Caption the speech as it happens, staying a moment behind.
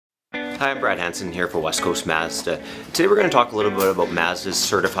Hi, I'm Brad Hansen here for West Coast Mazda. Today we're going to talk a little bit about Mazda's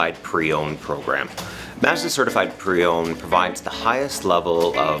Certified Pre-Owned Program. Mazda Certified Pre-Owned provides the highest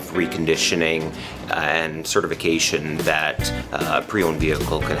level of reconditioning and certification that a pre-owned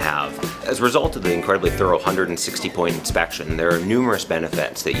vehicle can have. As a result of the incredibly thorough 160-point inspection, there are numerous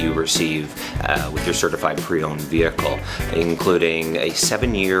benefits that you receive with your certified pre-owned vehicle, including a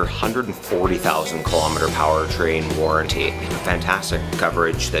 7-year, 140,000-kilometer powertrain warranty, fantastic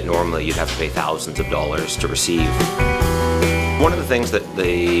coverage that normally you'd have to pay thousands of dollars to receive. One of the things that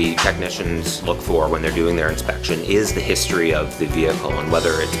the technicians look for when they're doing their inspection is the history of the vehicle and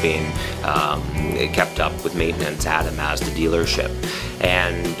whether it's being kept up with maintenance at a Mazda dealership.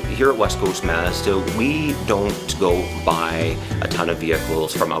 And here at West Coast Mazda, we don't go buy a ton of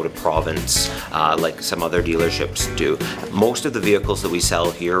vehicles from out of province like some other dealerships do. Most of the vehicles that we sell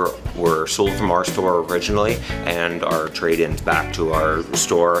here were sold from our store originally and are trade-ins back to our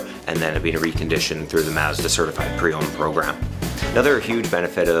store and then have been reconditioned through the Mazda Certified Pre-Owned Program. Another huge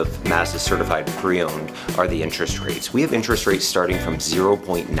benefit of Mazda Certified Pre-Owned are the interest rates. We have interest rates starting from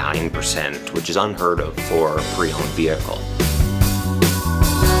 0.9%, which is unheard of for a pre-owned vehicle.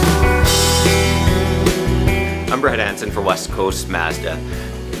 I'm Brad Hansen for West Coast Mazda.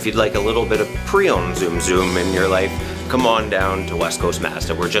 If you'd like a little bit of pre-owned zoom in your life, come on down to West Coast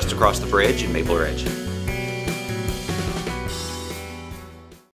Mazda. We're just across the bridge in Maple Ridge.